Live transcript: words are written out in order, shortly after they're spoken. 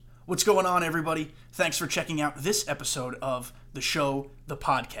What's going on, everybody? Thanks for checking out this episode of The Show, the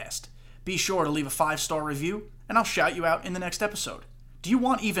podcast. Be sure to leave a 5-star review, and I'll shout you out in the next episode. Do you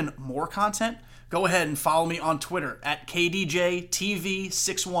want even more content? Go ahead and follow me on Twitter at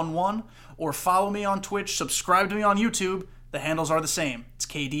KDJTV611, or follow me on Twitch, subscribe to me on YouTube. The handles are the same. It's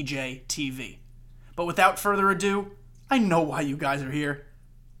KDJTV. But without further ado, I know why you guys are here.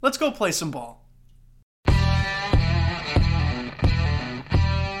 Let's go play some ball.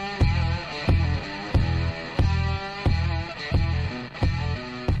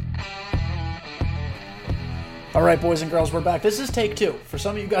 All right, boys and girls, we're back. This is take 2. For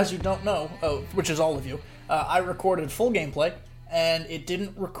some of you guys who don't know, which is all of you, I recorded full gameplay, and it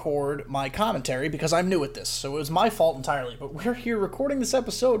didn't record my commentary because I'm new at this, so it was my fault entirely. But we're here recording this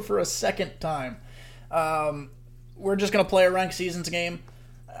episode for a second time. We're just going to play a ranked seasons game.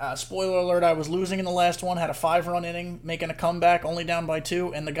 Spoiler alert, I was losing in the last one, had a 5-run inning, making a comeback, only down by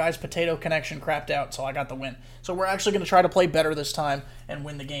 2, and the guy's potato connection crapped out, so I got the win. So we're actually going to try to play better this time and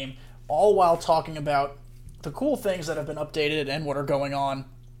win the game, all while talking about the cool things that have been updated and what are going on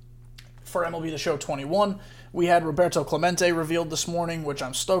for MLB The Show 21. We had Roberto Clemente revealed this morning, which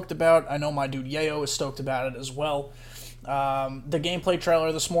I'm stoked about. I know my dude Yayo is stoked about it as well. The gameplay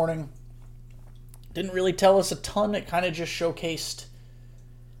trailer this morning didn't really tell us a ton. It kind of just showcased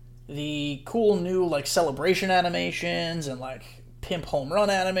the cool new celebration animations and pimp home run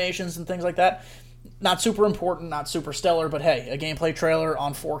animations and things like that. Not super important, not super stellar, but hey, a gameplay trailer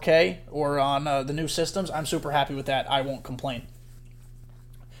on 4K or on the new systems, I'm super happy with that. I won't complain.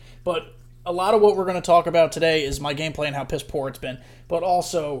 But a lot of what we're going to talk about today is my gameplay and how piss poor it's been, but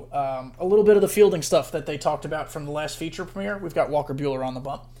also a little bit of the fielding stuff that they talked about from the last feature premiere. We've got Walker Buehler on the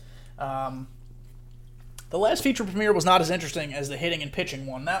bump. The last feature premiere was not as interesting as the hitting and pitching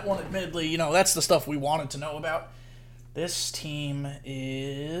one. That one, admittedly, that's the stuff we wanted to know about. This team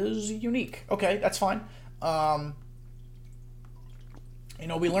is unique. Okay, that's fine. We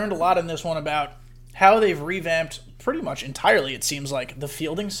learned a lot in this one about how they've revamped pretty much entirely, it seems like, the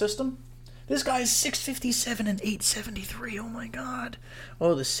fielding system. This guy's 657 and 873. Oh my god.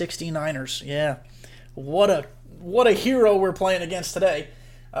 Oh, the 69ers. Yeah. What a hero we're playing against today.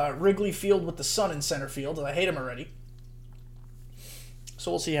 Wrigley Field with the sun in center field. I hate him already. So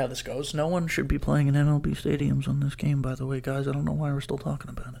we'll see how this goes. No one should be playing in MLB stadiums on this game, by the way, guys. I don't know why we're still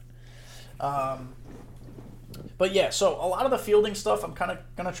talking about it. But yeah, so a lot of the fielding stuff I'm kind of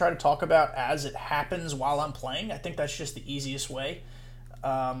going to try to talk about as it happens while I'm playing. I think that's just the easiest way.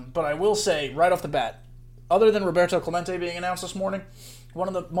 But I will say, right off the bat, other than Roberto Clemente being announced this morning, one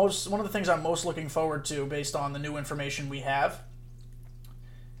of the things I'm most looking forward to, based on the new information we have,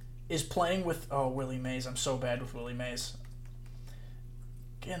 is playing with... Oh, Willie Mays. I'm so bad with Willie Mays.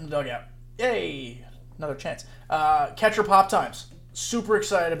 Get in the dugout. Yay! Another chance. Catcher pop times. Super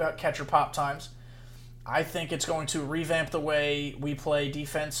excited about catcher pop times. I think it's going to revamp the way we play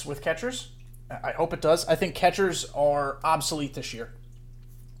defense with catchers. I hope it does. I think catchers are obsolete this year.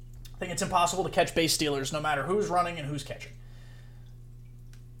 I think it's impossible to catch base stealers no matter who's running and who's catching.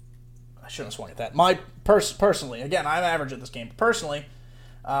 I shouldn't have swung at that. Personally, again, I'm average at this game. Personally,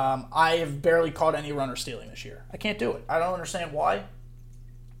 I have barely caught any runner stealing this year. I can't do it. I don't understand why.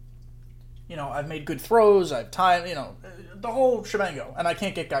 I've made good throws, I've timed, the whole shebango, and I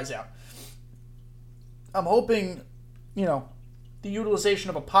can't get guys out. I'm hoping, the utilization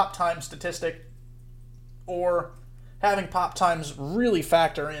of a pop time statistic or having pop times really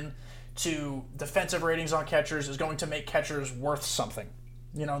factor in to defensive ratings on catchers is going to make catchers worth something.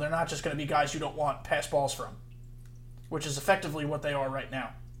 They're not just going to be guys you don't want pass balls from, which is effectively what they are right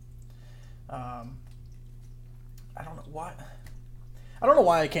now. I don't know why... I don't know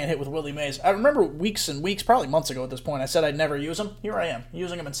why I can't hit with Willie Mays. I remember weeks and weeks, probably months ago at this point, I said I'd never use him. Here I am,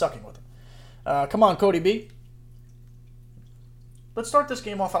 using him and sucking with him. Come on, Cody B. Let's start this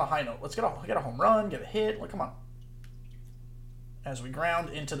game off on a high note. Let's get a home run, get a hit. Come on. As we ground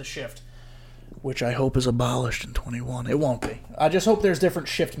into the shift, which I hope is abolished in 21. It won't be. I just hope there's different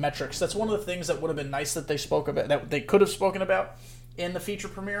shift metrics. That's one of the things that would have been nice that they spoke about, that they could have spoken about in the feature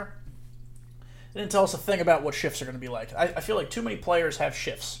premiere. They didn't tell us a thing about what shifts are going to be like. I feel like too many players have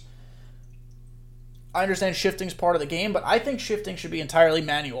shifts. I understand shifting's part of the game, but I think shifting should be entirely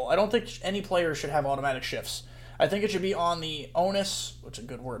manual. I don't think any player should have automatic shifts. I think it should be on the onus, which is a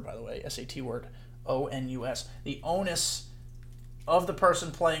good word, by the way, SAT word, ONUS, the onus of the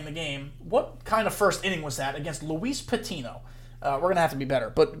person playing the game. What kind of first inning was that against Luis Patino? We're going to have to be better,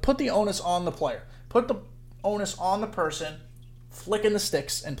 but put the onus on the player. Put the onus on the person flicking the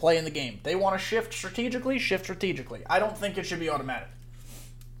sticks and playing the game. They want to shift strategically, shift strategically. I don't think it should be automatic.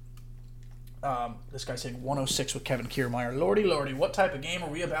 This guy's hitting 106 with Kevin Kiermaier. Lordy, lordy, what type of game are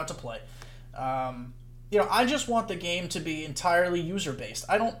we about to play? I just want the game to be entirely user-based.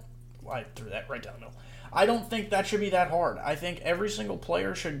 I threw that right down the middle. I don't think that should be that hard. I think every single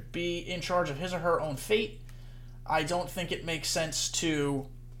player should be in charge of his or her own fate. I don't think it makes sense to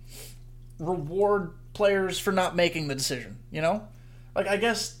reward players for not making the decision, I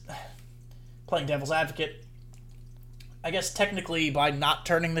guess, playing devil's advocate, I guess technically by not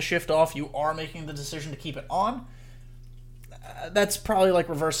turning the shift off, you are making the decision to keep it on. That's probably like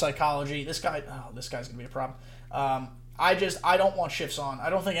reverse psychology. This guy's going to be a problem. I don't want shifts on. I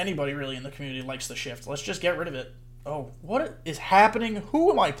don't think anybody really in the community likes the shift. Let's just get rid of it. Oh, what is happening?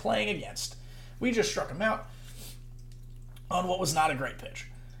 Who am I playing against? We just struck him out on what was not a great pitch.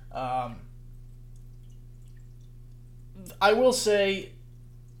 I will say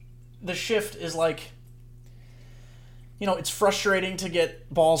the shift is like, it's frustrating to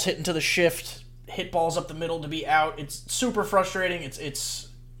get balls hit into the shift, hit balls up the middle to be out. It's super frustrating. It's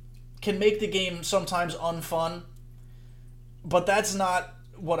can make the game sometimes unfun, but that's not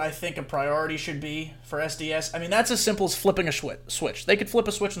what I think a priority should be for SDS. I mean, that's as simple as flipping a switch. They could flip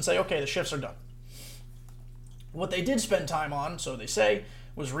a switch and say, okay, the shifts are done. What they did spend time on, so they say,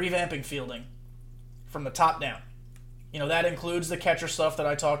 was revamping fielding from the top down. That includes the catcher stuff that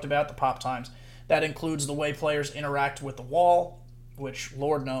I talked about, the pop times. That includes the way players interact with the wall, which,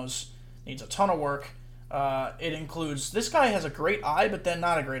 Lord knows, needs a ton of work. It includes, this guy has a great eye, but then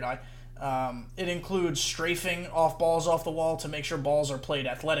not a great eye. It includes strafing off balls off the wall to make sure balls are played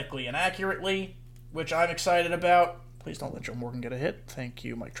athletically and accurately, which I'm excited about. Please don't let Joe Morgan get a hit. Thank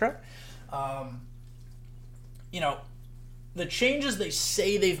you, Mike Trout. The changes they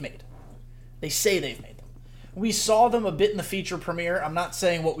say they've made. They say they've made them. We saw them a bit in the feature premiere. I'm not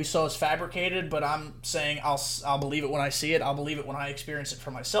saying what we saw is fabricated, but I'm saying I'll believe it when I see it. I'll believe it when I experience it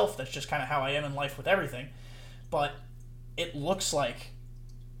for myself. That's just kind of how I am in life with everything. But it looks like,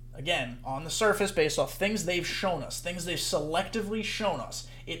 again, on the surface, based off things they've shown us, things they've selectively shown us,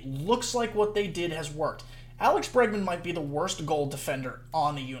 it looks like what they did has worked. Alex Bregman might be the worst goal defender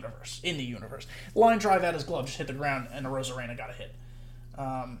in the universe. Line drive at his glove just hit the ground, and Arozarena got a hit.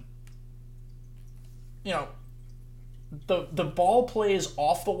 The ball plays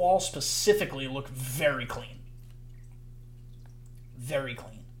off the wall specifically look very clean. Very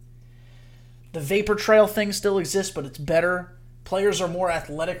clean. The vapor trail thing still exists, but it's better. Players are more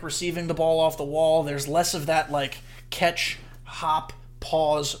athletic receiving the ball off the wall. There's less of that, catch, hop,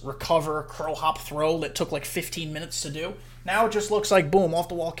 pause, recover, curl, hop, throw that took 15 minutes to do. Now it just looks like, boom, off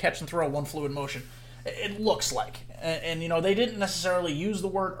the wall, catch and throw, one fluid motion. It looks like. And they didn't necessarily use the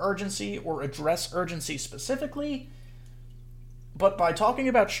word urgency or address urgency specifically, but by talking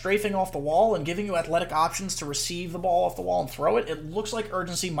about strafing off the wall and giving you athletic options to receive the ball off the wall and throw it, it looks like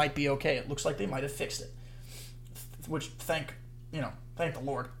urgency might be okay. It looks like they might have fixed it. Which, thank the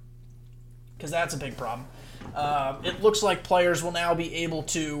Lord. Because that's a big problem. It looks like players will now be able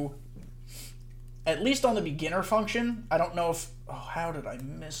to, at least on the beginner function, I don't know if, how did I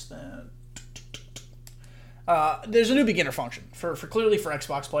miss that? There's a new beginner function for clearly for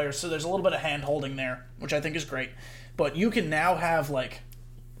Xbox players, so there's a little bit of hand holding there, which I think is great. But you can now have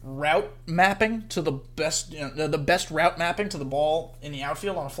route mapping to the best, the best route mapping to the ball in the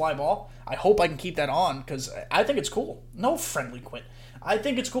outfield on a fly ball. I hope I can keep that on because I think it's cool. No friendly quit. I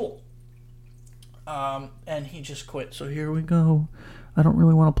think it's cool. And he just quit. So here we go. I don't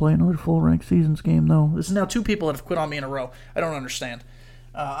really want to play another full ranked seasons game though. This is now 2 people that have quit on me in a row. I don't understand.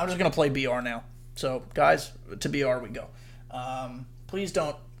 I'm just gonna play BR now. So guys, to BR we go. Please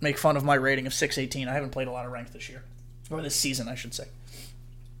don't make fun of my rating of 618. I haven't played a lot of ranked this year. Or this season, I should say.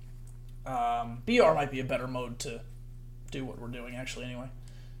 BR might be a better mode to do what we're doing, actually, anyway.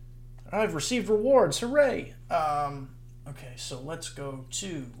 I've received rewards. Hooray! Okay, so let's go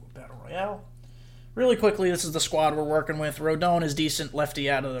to Battle Royale. Really quickly, this is the squad we're working with. Rodon is decent, lefty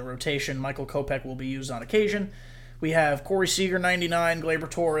out of the rotation. Michael Kopech will be used on occasion. We have Corey Seager, 99, Gleyber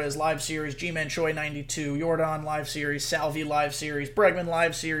Torres, Live Series, Ji-Man Choi, 92, Jordan, Live Series, Salvi, Live Series, Bregman,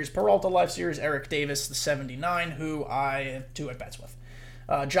 Live Series, Peralta, Live Series, Eric Davis, the 79, who I have 2 at-bats with.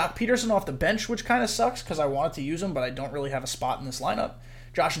 Jock Peterson off the bench, which kind of sucks because I wanted to use him, but I don't really have a spot in this lineup.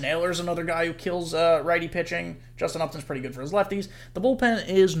 Josh Naylor's another guy who kills righty pitching. Justin Upton's pretty good for his lefties. The bullpen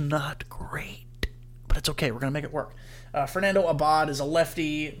is not great, but it's okay. We're going to make it work. Fernando Abad is a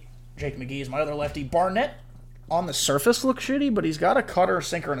lefty. Jake McGee is my other lefty. Barnett on the surface looks shitty, but he's got a cutter, a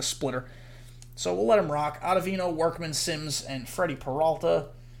sinker, and a splitter. So we'll let him rock. Ottavino, Workman, Sims, and Freddie Peralta.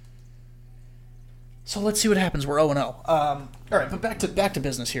 So let's see what happens. We're 0-0. All right, but back to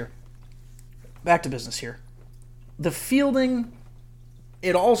business here. The fielding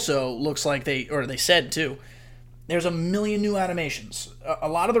It also looks like they said too, there's a million new animations. A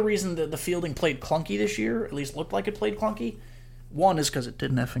lot of the reason that the fielding played clunky this year, at least looked like it played clunky, one is because it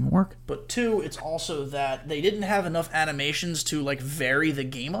didn't effing work, but two, it's also that they didn't have enough animations to like vary the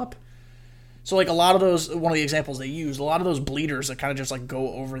game up. So like a lot of those, one of the examples they used, a lot of those bleeders that kind of just like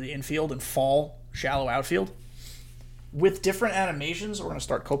go over the infield and fall shallow outfield, with different animations, we're going to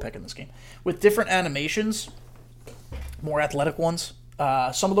start Kopech in this game, with different animations, more athletic ones,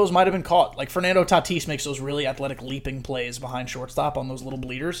 some of those might have been caught. Like Fernando Tatis makes those really athletic leaping plays behind shortstop on those little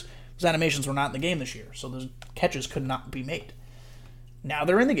bleeders. Those animations were not in the game this year, so those catches could not be made. Now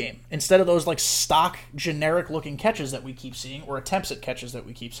they're in the game. Instead of those like stock, generic-looking catches that we keep seeing, or attempts at catches that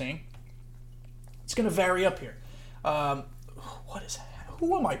we keep seeing, it's going to vary up here.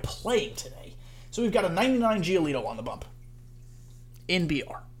 Who am I playing today? So we've got a 99 Giolito on the bump. In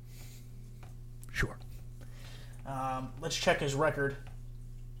BR. Sure. Let's check his record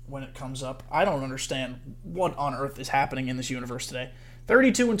when it comes up. I don't understand what on earth is happening in this universe today.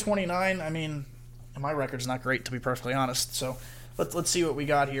 32-29, I mean, my record's not great, to be perfectly honest. So let's see what we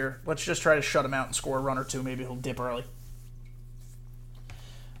got here. Let's just try to shut him out and score a run or two. Maybe he'll dip early.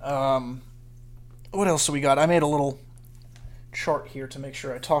 What else do we got? I made a little chart here to make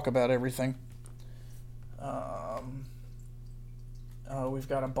sure I talk about everything. We've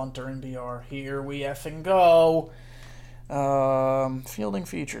got a bunter in BR. Here we effing go. Fielding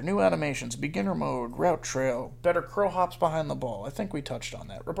feature, new animations, beginner mode, route trail, better crow hops behind the ball. I think we touched on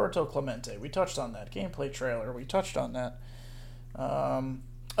that. Roberto Clemente, we touched on that. Gameplay trailer, we touched on that.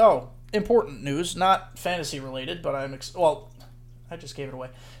 Important news, not fantasy related, but I just gave it away.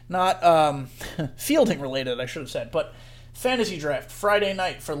 Not fielding related, I should have said, but fantasy draft Friday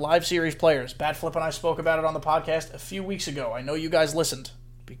night for live series players. Batflip and I spoke about it on the podcast a few weeks ago. I know you guys listened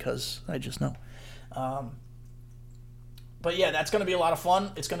because I just know. But yeah, that's going to be a lot of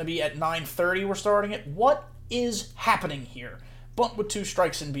fun. It's going to be at 9:30. We're starting it. What is happening here? Bunt with 2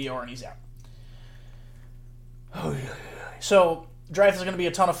 strikes in BR and he's out. So draft is going to be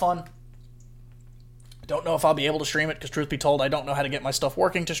a ton of fun. Don't know if I'll be able to stream it because, truth be told, I don't know how to get my stuff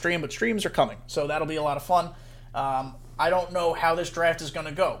working to stream, but streams are coming, so that'll be a lot of fun. I don't know how this draft is going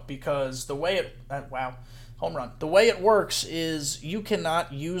to go because the way home run. The way it works is you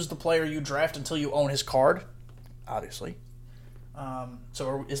cannot use the player you draft until you own his card, obviously.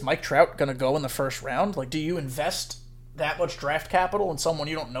 So is Mike Trout going to go in the first round? Like, do you invest that much draft capital in someone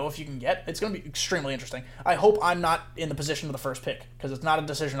you don't know if you can get? It's going to be extremely interesting. I hope I'm not in the position of the first pick because it's not a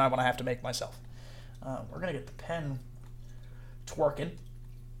decision I want to have to make myself. We're going to get the pen twerking.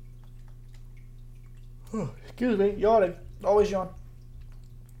 Excuse me, yawning. Always yawn.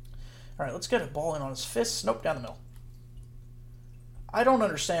 All right, let's get a ball in on his fists. Nope, down the middle. I don't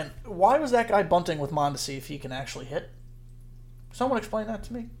understand. Why was that guy bunting with Mondesi if he can actually hit? Someone explain that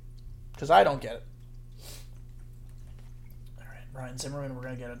to me. Because I don't get it. All right, Ryan Zimmerman, we're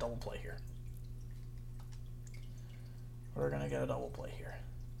going to get a double play here. Nope, we're going to get another.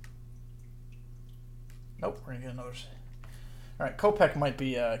 All right, Kopech might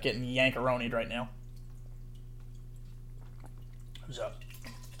be getting yankaronied right now. Who's up?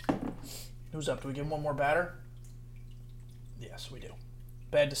 Do we give him one more batter? Yes, we do.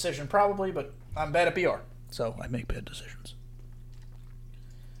 Bad decision probably, but I'm bad at BR, so I make bad decisions.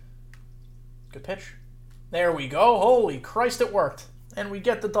 Good pitch. There we go. Holy Christ, it worked. And we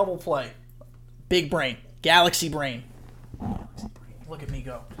get the double play. Big brain. Galaxy brain. Look at me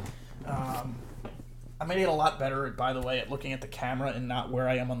go. I'm going to get a lot better, by the way, at looking at the camera and not where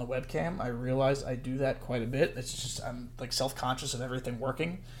I am on the webcam. I realize I do that quite a bit. It's just I'm like self-conscious of everything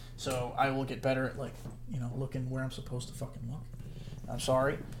working. So I will get better at looking where I'm supposed to fucking look. I'm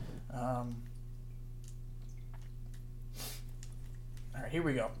sorry. All right, here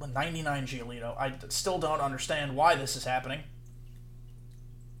we go. The 99 Giolito. I still don't understand why this is happening.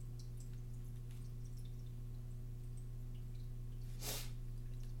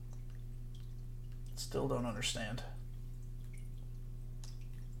 Still don't understand.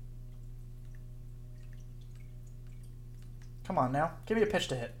 Come on now. Give me a pitch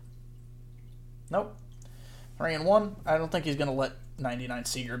to hit. Nope. 3-1. I don't think he's going to let 99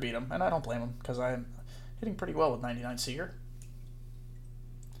 Seager beat him. And I don't blame him because I'm hitting pretty well with 99 Seager.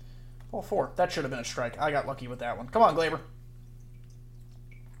 Ball 4. That should have been a strike. I got lucky with that one. Come on, Glaber.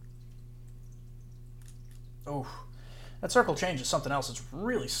 Oh, that circle change is something else. It's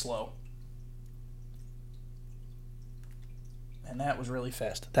really slow. And that was really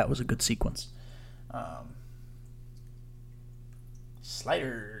fast. That was a good sequence.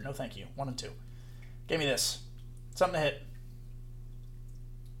 Slider. No, thank you. 1 and 2. Give me this. Something to hit.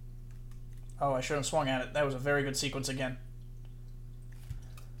 Oh, I should have swung at it. That was a very good sequence again.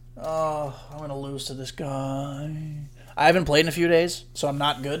 Oh, I'm going to lose to this guy. I haven't played in a few days, so I'm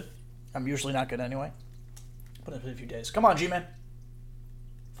not good. I'm usually not good anyway. But in a few days. Come on, G-Man.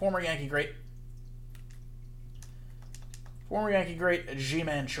 Former Yankee great. Former Yankee great,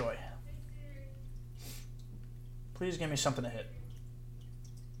 Ji-Man Choi. Please give me something to hit.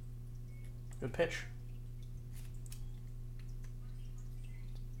 Good pitch.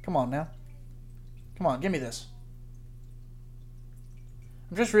 Come on now. Come on, give me this.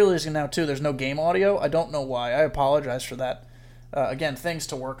 I'm just realizing now, too, there's no game audio. I don't know why. I apologize for that. Again, things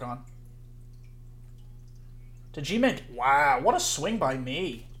to work on. To G-Man. Wow, what a swing by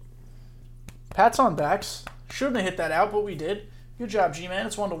me. Pats on backs. Shouldn't have hit that out, but we did. Good job, G-Man.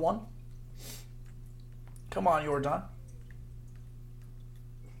 It's 1-1. Come on, Jordan.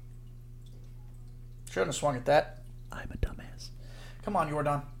 Shouldn't have swung at that. I'm a dumbass. Come on,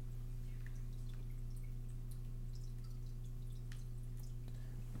 Jordan.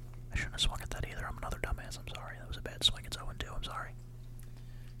 I shouldn't have swung at that either. I'm another dumbass. I'm sorry. That was a bad swing. It's 0-2. I'm sorry.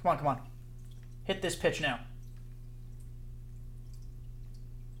 Come on, come on. Hit this pitch now.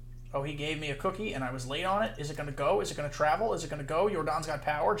 Oh, he gave me a cookie, and I was late on it. Is it going to go? Is it going to travel? Is it going to go? Jordan's got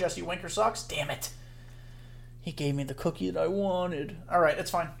power. Jesse Winker sucks. Damn it. He gave me the cookie that I wanted. All right,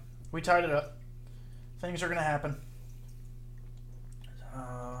 it's fine. We tied it up. Things are going to happen.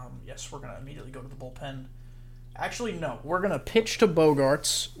 Yes, we're going to immediately go to the bullpen. Actually, no. We're going to pitch to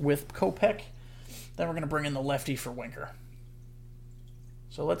Bogarts with Kopech. Then we're going to bring in the lefty for Winker.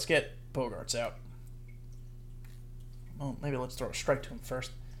 So let's get Bogarts out. Well, maybe let's throw a strike to him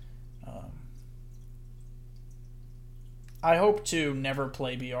first. I hope to never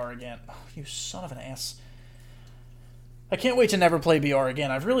play BR again. Oh, you son of an ass. I can't wait to never play BR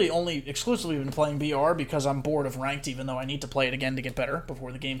again. I've really only exclusively been playing BR because I'm bored of ranked, even though I need to play it again to get better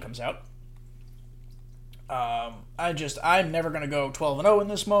before the game comes out. I'm never going to go 12-0 in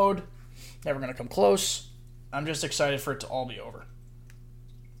this mode. Never going to come close. I'm just excited for it to all be over.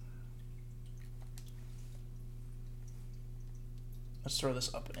 Let's throw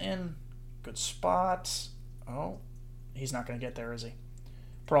this up and in. Good spot. Oh, he's not going to get there, is he?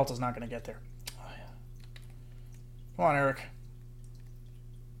 Peralta's not going to get there. Oh, yeah. Come on, Eric.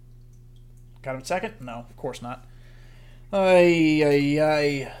 Got him at second? No, of course not.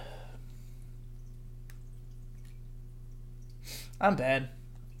 Ay. I'm bad.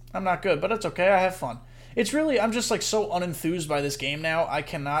 I'm not good, but it's okay. I have fun. It's really, I'm just like so unenthused by this game now. I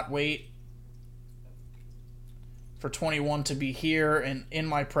cannot wait for 21 to be here and in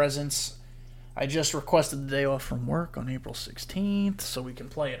my presence. I just requested the day off from work on April 16th so we can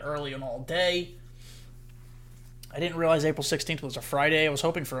play it early and all day. I didn't realize April 16th was a Friday. I was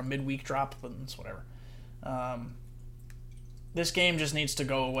hoping for a midweek drop, but it's whatever. This game just needs to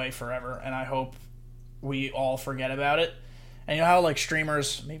go away forever, and I hope we all forget about it. And you know how, like,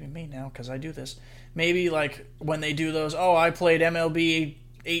 streamers, maybe me now, because I do this, maybe, like, when they do those, oh, I played MLB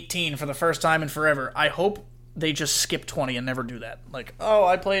 18 for the first time in forever, I hope they just skip 20 and never do that. Like, oh,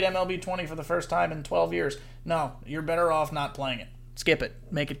 I played MLB 20 for the first time in 12 years. No, you're better off not playing it. Skip it.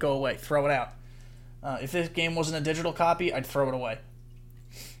 Make it go away. Throw it out. If this game wasn't a digital copy, I'd throw it away.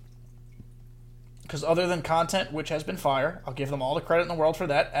 Because other than content, which has been fire, I'll give them all the credit in the world for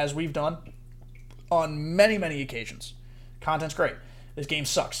that, as we've done on many, many occasions. Content's great. This game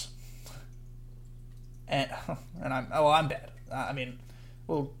sucks. And I'm bad. I mean,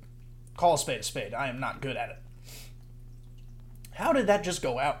 we'll call a spade. I am not good at it. How did that just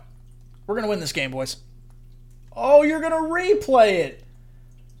go out? We're going to win this game, boys. Oh, you're going to replay it.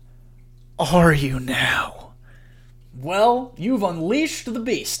 Are you now? Well, you've unleashed the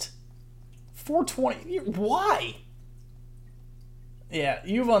beast. 420. Why? Yeah,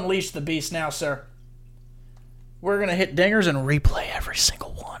 you've unleashed the beast now, sir. We're going to hit dingers and replay every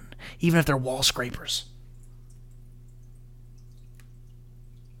single one, even if they're wall scrapers.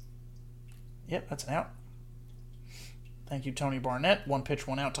 Yep, that's an out. Thank you, Tony Barnett. One pitch,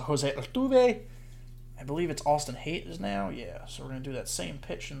 one out to Jose Altuve. I believe it's Austin Hayes now. Yeah, so we're going to do that same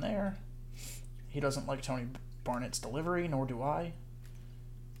pitch in there. He doesn't like Tony Barnett's delivery, nor do I.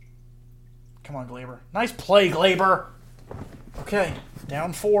 Come on, Glaber. Nice play, Glaber. Okay,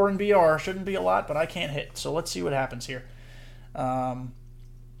 down 4 in BR. Shouldn't be a lot, but I can't hit. So let's see what happens here.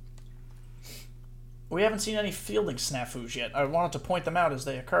 We haven't seen any fielding snafus yet. I wanted to point them out as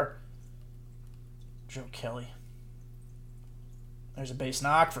they occur. Joe Kelly. There's a base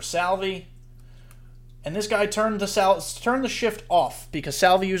knock for Salvi. And this guy turned the shift off because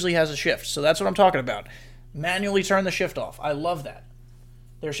Salvi usually has a shift. So that's what I'm talking about. Manually turn the shift off. I love that.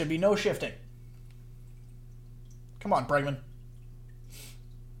 There should be no shifting. Come on, Bregman.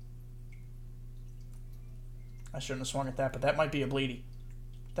 I shouldn't have swung at that, but that might be a bleedy.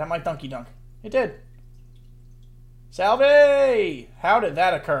 That might dunky dunk. It did. Salve! How did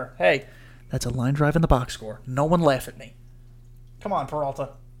that occur? Hey, that's a line drive in the box score. No one laugh at me. Come on,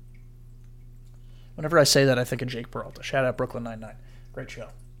 Peralta. Whenever I say that, I think of Jake Peralta. Shout out Brooklyn Nine-Nine. Great show.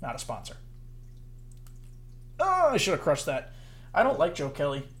 Not a sponsor. Oh, I should have crushed that. I don't like Joe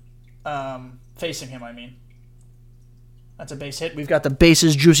Kelly. Facing him, I mean. That's a base hit. We've got the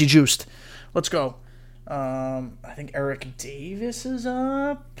bases juicy juiced. Let's go. I think Eric Davis is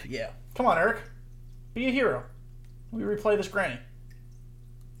up. Yeah. Come on, Eric. Be a hero. We replay this granny.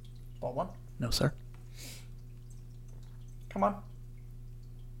 Ball one. No, sir. Come on.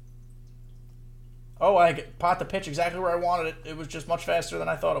 Oh, I pot the pitch exactly where I wanted it. It was just much faster than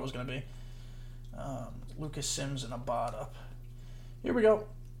I thought it was going to be. Lucas Sims and Abad up. Here we go.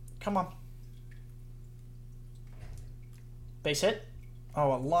 Come on. Base hit.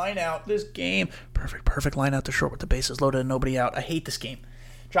 Oh, a line out. This game. Perfect line out to short with the bases loaded and nobody out. I hate this game.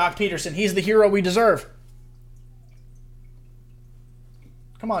 Jock Peterson. He's the hero we deserve.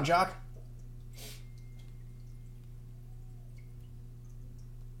 Come on, Jock.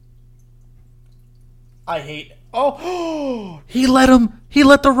 I hate. Oh, he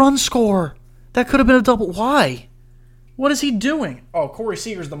let the run score. That could have been a double. Why? What is he doing? Oh, Corey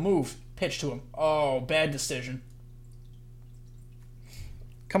Seager's the move. Pitch to him. Oh, bad decision.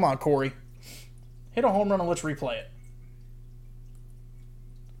 Come on, Corey. Hit a home run and let's replay it.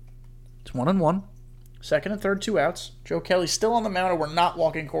 It's 1-1. Second and third, 2 outs. Joe Kelly's still on the mound, and we're not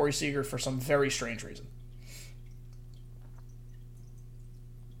walking Corey Seager for some very strange reason.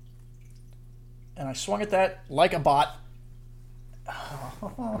 And I swung at that like a bot.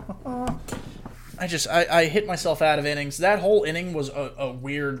 I hit myself out of innings. That whole inning was a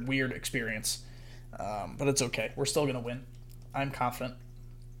weird experience. But it's okay. We're still going to win. I'm confident.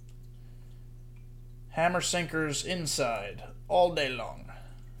 Hammer sinkers inside all day long.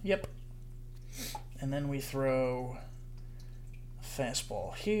 Yep. And then we throw a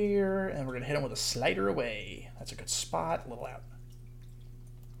fastball here, and we're going to hit him with a slider away. That's a good spot. A little out.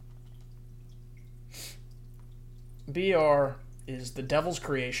 BR is the devil's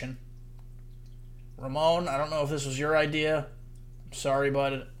creation. Ramon, I don't know if this was your idea. I'm sorry,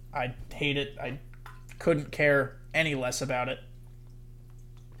 bud. I hate it. I couldn't care any less about it.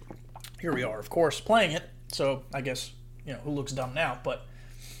 Here we are, of course, playing it. So I guess, who looks dumb now? But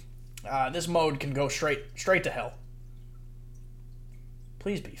this mode can go straight to hell.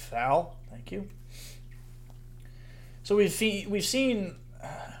 Please be foul. Thank you. So we've seen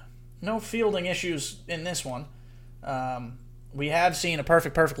no fielding issues in this one. We have seen a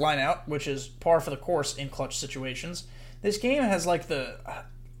perfect line out, which is par for the course in clutch situations. This game has like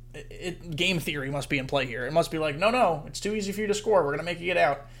game theory must be in play here. It must be like, no, it's too easy for you to score. We're going to make you get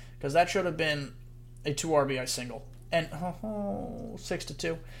out. Because that should have been a 2 RBI single. And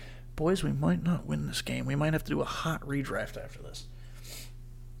 6-2. Boys, we might not win this game. We might have to do a hot redraft after this.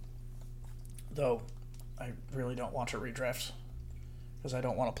 Though, I really don't want to redraft. Because I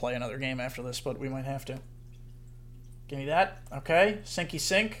don't want to play another game after this, but we might have to. Give me that. Okay, sinky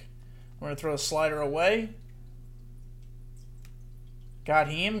sink. We're going to throw the slider away. Got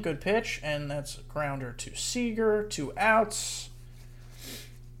him. Good pitch. And that's a grounder to Seager. 2 outs.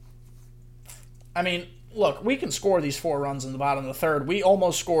 I mean, look, we can score these 4 runs in the bottom of the third. We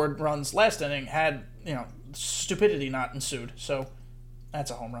almost scored runs last inning had, stupidity not ensued. So,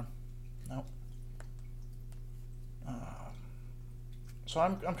 that's a home run. Nope. So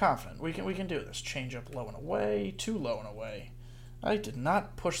I'm confident. We can do this. Change up low and away. 2 low and away. I did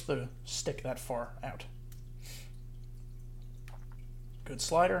not push the stick that far out. Good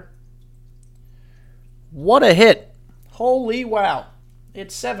slider. What a hit. Holy wow.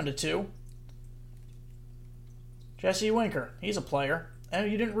 It's 7-2. Jesse Winker, he's a player.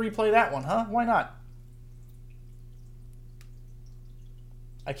 And you didn't replay that one, huh? Why not?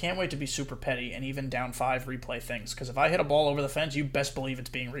 I can't wait to be super petty and even down 5 replay things. Because if I hit a ball over the fence, you best believe it's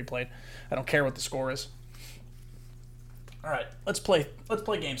being replayed. I don't care what the score is. All right, let's play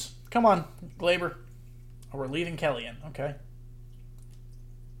games. Come on, Glaber. Oh, we're leaving Kelly in. Okay.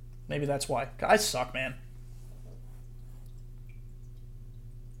 Maybe that's why. Guys suck, man.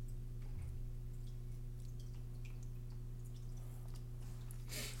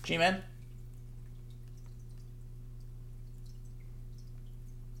 G-Man.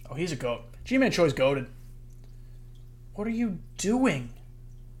 Oh, he's a goat. G-Man Choi's goated. What are you doing?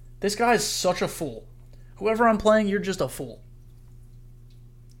 This guy's such a fool. Whoever I'm playing, you're just a fool.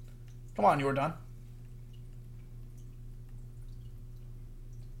 Come on, you're done.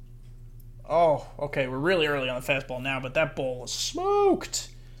 Oh, okay, we're really early on the fastball now, but that ball was smoked.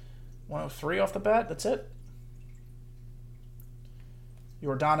 103 off the bat, that's it.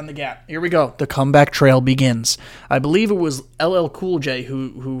 Jordan in the gap. Here we go. The comeback trail begins. I believe it was LL Cool J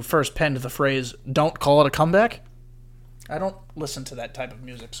who first penned the phrase, "Don't call it a comeback." I don't listen to that type of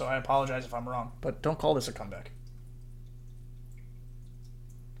music, so I apologize if I'm wrong. But don't call this a comeback.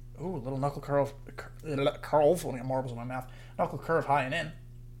 Ooh, little knuckle curve. Only got marbles in my mouth. Knuckle curve high and in.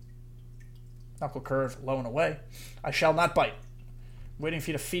 Knuckle curve low and away. I shall not bite. Waiting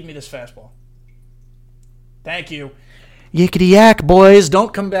for you to feed me this fastball. Thank you. Yickety yak, boys.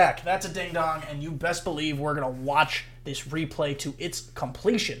 Don't come back. That's a ding-dong, and you best believe we're going to watch this replay to its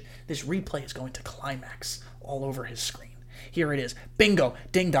completion. This replay is going to climax all over his screen. Here it is. Bingo.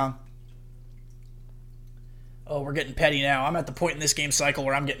 Ding-dong. Oh, we're getting petty now. I'm at the point in this game cycle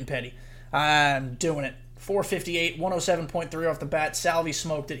where I'm getting petty. I'm doing it. 458, 107.3 off the bat. Salvi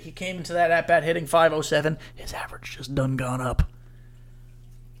smoked it. He came into that at-bat hitting 507. His average just done gone up.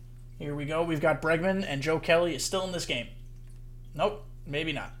 Here we go. We've got Bregman, and Joe Kelly is still in this game. Nope,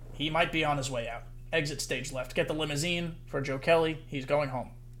 maybe not. He might be on his way out. Exit stage left. Get the limousine for Joe Kelly. He's going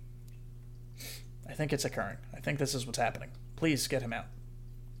home. I think it's occurring. I think this is what's happening. Please get him out.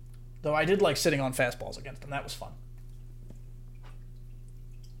 Though I did like sitting on fastballs against him. That was fun.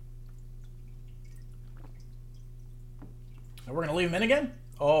 And we're going to leave him in again?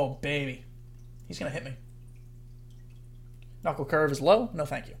 Oh, baby. He's going to hit me. Knuckle curve is low. No,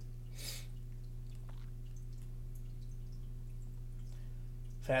 thank you.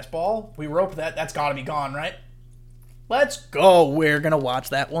 Fastball. We rope that. That's got to be gone, right? Let's go. We're going to watch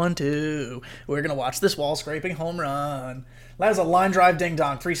that one, too. We're going to watch this wall scraping home run. That is a line drive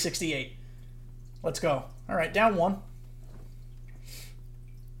ding-dong. 368. Let's go. All right, down one.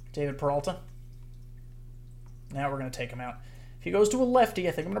 David Peralta. Now we're going to take him out. If he goes to a lefty,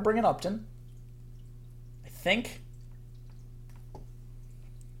 I think I'm going to bring in Upton. I think.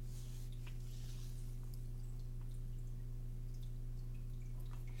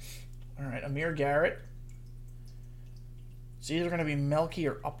 All right, Amir Garrett. It's either going to be Melky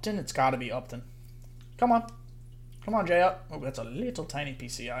or Upton. It's got to be Upton. Come on. Come on, Jay up. Oh, that's a little tiny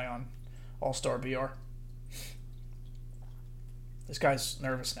PCI on All-Star BR. This guy's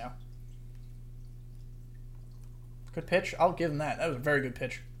nervous now. Good pitch. I'll give him that. That was a very good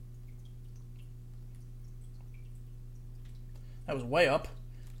pitch. That was way up.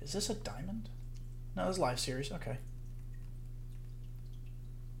 Is this a diamond? No, this is live series. Okay.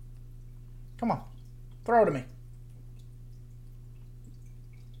 Come on. Throw it to me.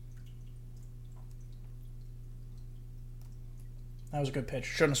 That was a good pitch.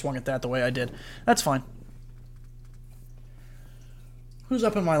 Shouldn't have swung at that the way I did. That's fine. Who's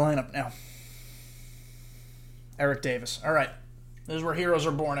up in my lineup now? Eric Davis. All right. This is where heroes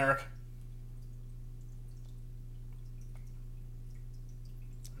are born, Eric.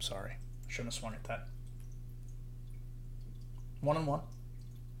 I'm sorry. Shouldn't have swung at that. 1-1.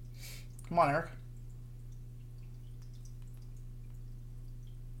 Come on, Eric.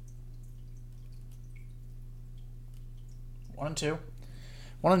 One and two.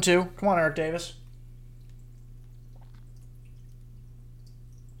 1-2. Come on, Eric Davis.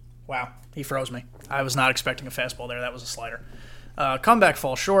 Wow, he froze me. I was not expecting a fastball there. That was a slider. Comeback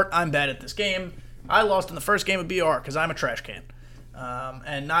falls short. I'm bad at this game. I lost in the first game of BR because I'm a trash can.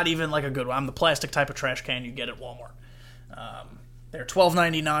 And not even like a good one. I'm the plastic type of trash can you get at Walmart. They're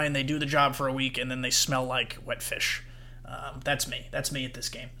 $12.99. They do the job for a week, and then they smell like wet fish. That's me. That's me at this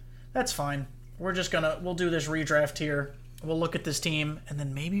game. That's fine. We'll do this redraft here. We'll look at this team, and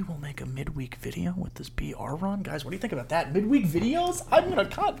then maybe we'll make a midweek video with this BR run. Guys, what do you think about that? Midweek videos? I'm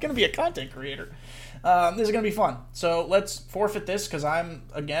gonna be a content creator. This is gonna be fun. So let's forfeit this because I'm,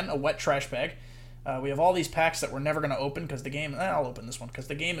 again, a wet trash bag. We have all these packs that we're never gonna open because the game... I'll open this one because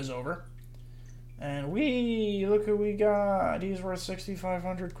the game is over. And look who we got. He's worth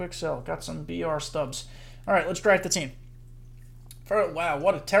 6,500 quick sell. Got some BR stubs. All right, let's draft the team. Wow,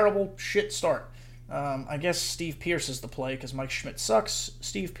 what a terrible shit start. I guess Steve Pearce is the play because Mike Schmidt sucks.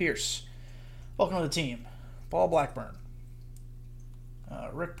 Steve Pearce. Welcome to the team. Paul Blackburn.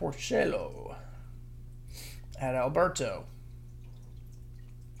 Rick Porcello. Alberto.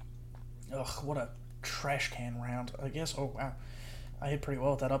 Ugh, what a trash can round. I guess, oh wow. I hit pretty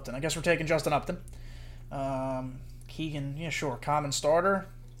well with that Upton. I guess we're taking Justin Upton. Keegan, yeah, sure. Common starter.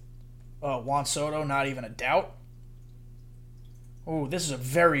 Juan Soto, not even a doubt. Oh, this is a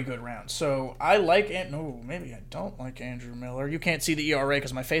very good round. So I like... maybe I don't like Andrew Miller. You can't see the ERA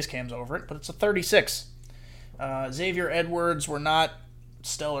because my face cam's over it, but it's a 36. Xavier Edwards, we're not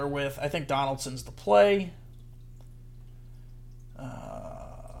stellar with. I think Donaldson's the play.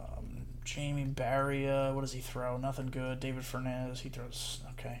 Jamie Barria, what does he throw? Nothing good. David Fernandez, he throws...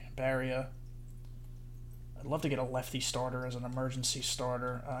 Okay, Barria. I'd love to get a lefty starter as an emergency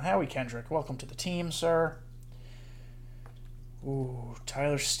starter. Howie Kendrick, welcome to the team, sir. Ooh,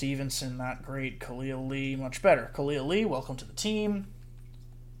 Tyler Stevenson, not great. Khalil Lee, much better. Khalil Lee, welcome to the team.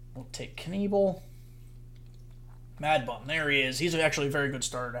 We'll take Knievel. Mad Bum, there he is. He's actually a very good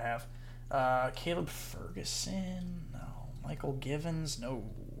starter to have. Caleb Ferguson, no. Michael Givens, no.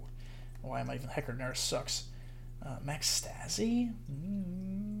 Why am I even... Hecker Nurse sucks. Max Stassi?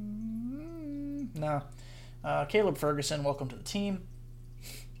 No. Caleb Ferguson, welcome to the team.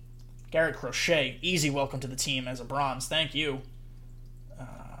 Garrett Crochet, easy welcome to the team as a bronze. Thank you.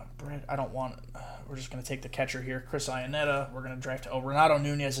 Brett, I don't want... we're just going to take the catcher here. Chris Iannetta. We're going to draft... Renato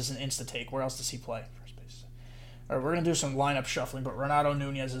Nunez is an insta-take. Where else does he play? First base. All right, we're going to do some lineup shuffling, but Renato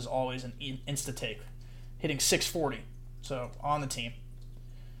Nunez is always an insta-take. Hitting .640. So, on the team.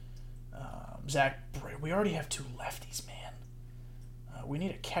 Zach... We already have 2 lefties, man. We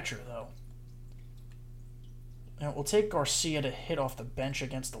need a catcher, though. We'll take Garcia to hit off the bench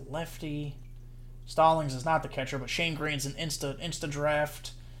against the lefty. Stallings is not the catcher, but Shane Green's an insta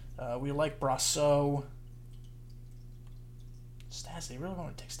draft. We like Brasso. Stassi, really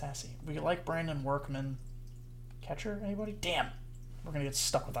want to take Stassi. We like Brandon Workman. Catcher, anybody? Damn. We're going to get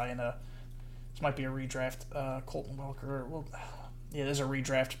stuck with Iannetta. This might be a redraft. Colton Welker. Yeah, there's a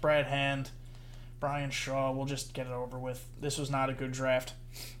redraft. Brad Hand. Brian Shaw. We'll just get it over with. This was not a good draft.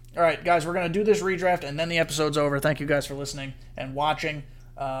 All right, guys, we're going to do this redraft, and then the episode's over. Thank you guys for listening and watching.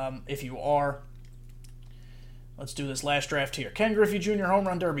 If you are, let's do this last draft here. Ken Griffey Jr. Home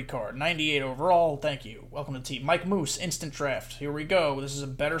Run Derby card, 98 overall. Thank you. Welcome to the team. Mike Moose, instant draft. Here we go. This is a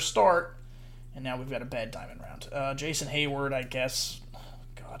better start, and now we've got a bad diamond round. Jason Hayward, I guess.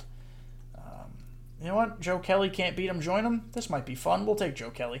 God. You know what? Joe Kelly can't beat him. Join him. This might be fun. We'll take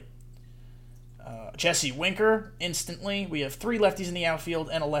Joe Kelly. Jesse Winker, instantly. We have 3 lefties in the outfield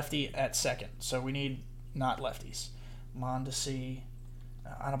and a lefty at second. So we need not lefties. Mondesi,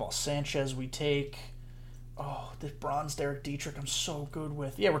 Anibal Sanchez we take. Oh, this bronze Derek Dietrich I'm so good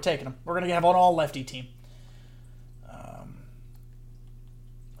with. Yeah, we're taking him. We're going to have an all-lefty team.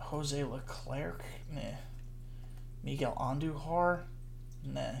 Jose Leclerc? Nah. Miguel Andujar?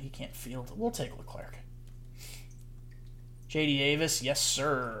 Nah, he can't field. We'll take Leclerc. J.D. Davis? Yes,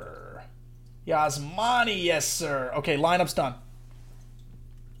 sir. Yasmani, yes, sir. Okay, lineup's done.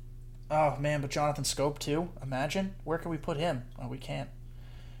 Oh, man, but Jonathan Scope, too? Imagine. Where can we put him? Oh, we can't.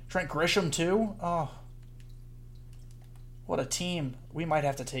 Trent Grisham, too? Oh. What a team. We might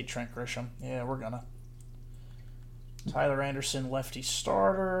have to take Trent Grisham. Yeah, we're gonna. Tyler Anderson, lefty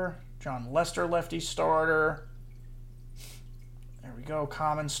starter. John Lester, lefty starter. There we go,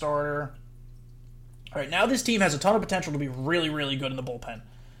 common starter. All right, now this team has a ton of potential to be really, really good in the bullpen.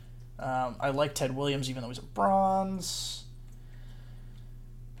 I like Ted Williams, even though he's a bronze.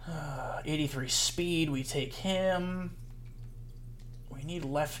 83 speed, we take him. We need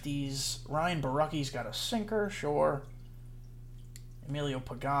lefties. Ryan Barucki's got a sinker, sure. Emilio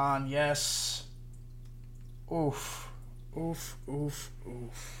Pagan, yes. Oof. Oof, oof,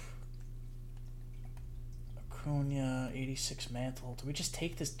 oof. Acuna, 86 Mantle. Do we just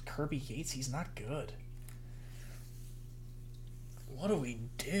take this Kirby Yates? He's not good. What do we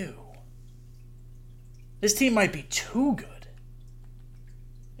do? This team might be too good.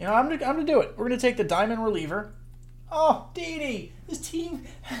 You know, I'm gonna do it. We're gonna take the diamond reliever. Oh, Didi! This team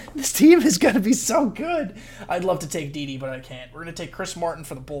is gonna be so good. I'd love to take Didi, but I can't. We're gonna take Chris Martin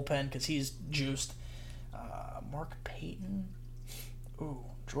for the bullpen because he's juiced. Mark Payton. Ooh,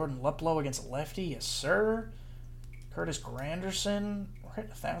 Jordan Luplow against a lefty, yes sir. Curtis Granderson. We're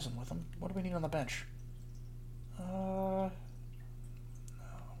hitting 1,000 with him. What do we need on the bench? No.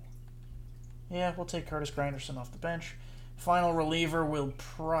 Yeah, we'll take Curtis Granderson off the bench. Final reliever will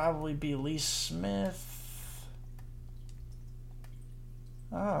probably be Lee Smith.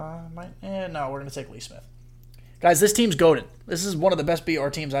 No, we're going to take Lee Smith. Guys, this team's goated. This is one of the best BR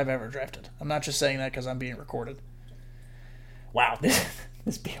teams I've ever drafted. I'm not just saying that because I'm being recorded. Wow,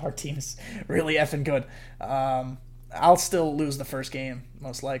 this BR team is really effing good. I'll still lose the first game,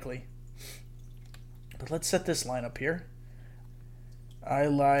 most likely. But let's set this lineup here. I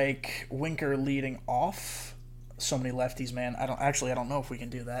like Winker leading off. So many lefties, man. I don't know if we can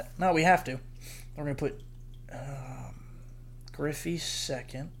do that. No, we have to. We're going to put Griffey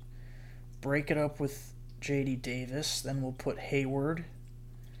second. Break it up with J.D. Davis. Then we'll put Hayward.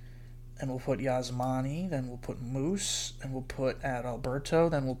 Then we'll put Yasmani. Then we'll put Moose. Then we'll put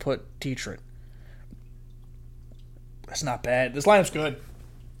Adalberto. Then we'll put Dietrich. That's not bad. This lineup's good.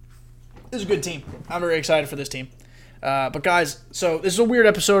 This is a good team. I'm very excited for this team. But guys, so this is a weird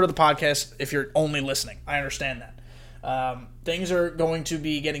episode of the podcast if you're only listening. I understand that. Things are going to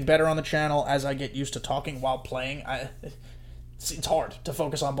be getting better on the channel as I get used to talking while playing. It's hard to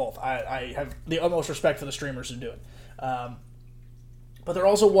focus on both. I have the utmost respect for the streamers who do it. But there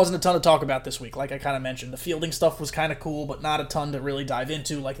also wasn't a ton to talk about this week. Like I kind of mentioned, the fielding stuff was kind of cool, but not a ton to really dive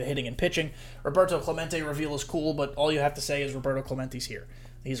into, like the hitting and pitching. Roberto Clemente reveal is cool, but all you have to say is Roberto Clemente's here.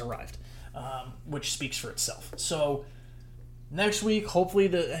 He's arrived, which speaks for itself. So next week, hopefully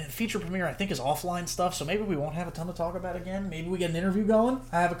the feature premiere, I think, is offline stuff, so maybe we won't have a ton to talk about again. Maybe we get an interview going.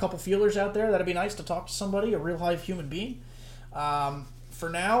 I have a couple feelers out there. That'd be nice to talk to somebody, a real live human being. For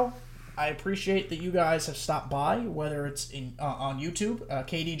now, I appreciate that you guys have stopped by, whether it's on YouTube,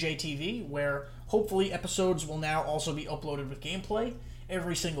 KDJ-TV, where hopefully episodes will now also be uploaded with gameplay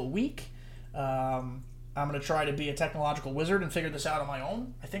every single week. I'm going to try to be a technological wizard and figure this out on my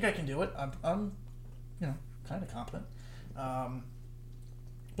own. I think I can do it. I'm kind of competent. But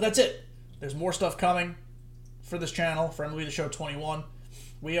that's it. There's more stuff coming for this channel, for MLB The Show 21.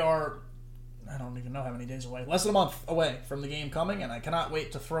 We are, I don't even know how many days away, less than a month away from the game coming, and I cannot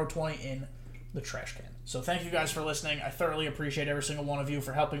wait to throw 20 in the trash can. So thank you guys for listening. I thoroughly appreciate every single one of you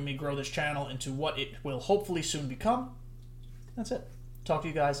for helping me grow this channel into what it will hopefully soon become. That's it. Talk to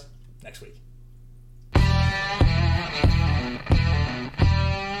you guys next week.